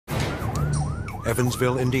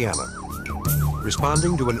Evansville, Indiana.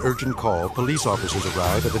 Responding to an urgent call, police officers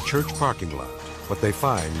arrive at a church parking lot. What they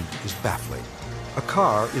find is baffling. A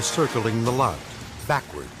car is circling the lot,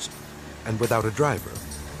 backwards, and without a driver.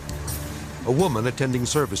 A woman attending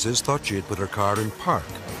services thought she had put her car in park,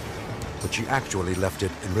 but she actually left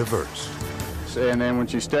it in reverse. And then when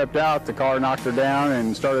she stepped out, the car knocked her down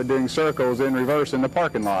and started doing circles in reverse in the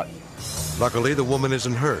parking lot. Luckily, the woman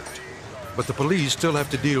isn't hurt, but the police still have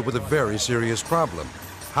to deal with a very serious problem.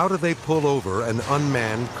 How do they pull over an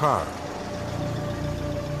unmanned car?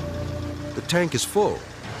 The tank is full,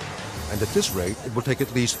 and at this rate, it will take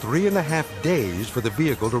at least 3.5 days for the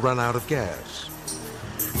vehicle to run out of gas.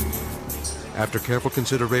 After careful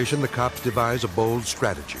consideration, the cops devise a bold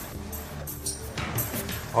strategy.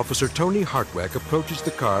 Officer Tony Hartwick approaches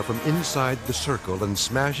the car from inside the circle and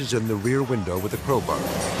smashes in the rear window with a crowbar.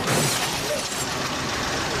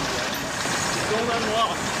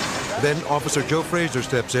 Then Officer Joe Fraser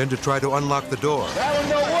steps in to try to unlock the door. That one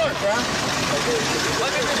don't work, huh?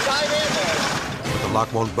 Let me just dive in there. But the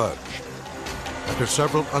lock won't budge. After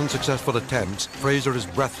several unsuccessful attempts, Fraser is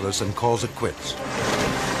breathless and calls it quits.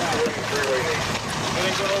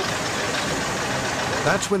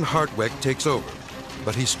 That's when Hartwick takes over,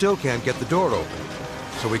 but he still can't get the door open,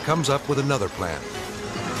 so he comes up with another plan.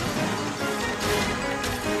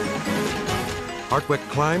 Hartwick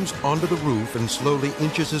climbs onto the roof and slowly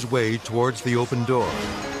inches his way towards the open door. Keep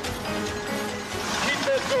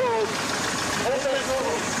that door open. Hold that door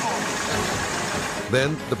open.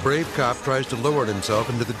 Then the brave cop tries to lower himself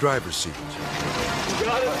into the driver's seat. You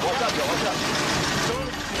got it? Watch out, Joe, watch out.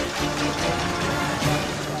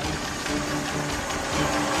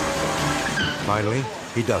 Finally,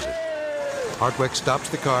 he does it. Hartwick stops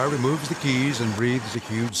the car, removes the keys, and breathes a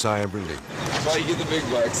huge sigh of relief. That's why you get the big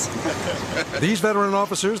bucks. These veteran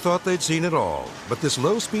officers thought they'd seen it all, but this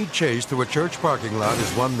low-speed chase through a church parking lot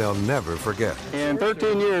is one they'll never forget. In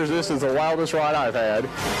 13 years, this is the wildest ride I've had.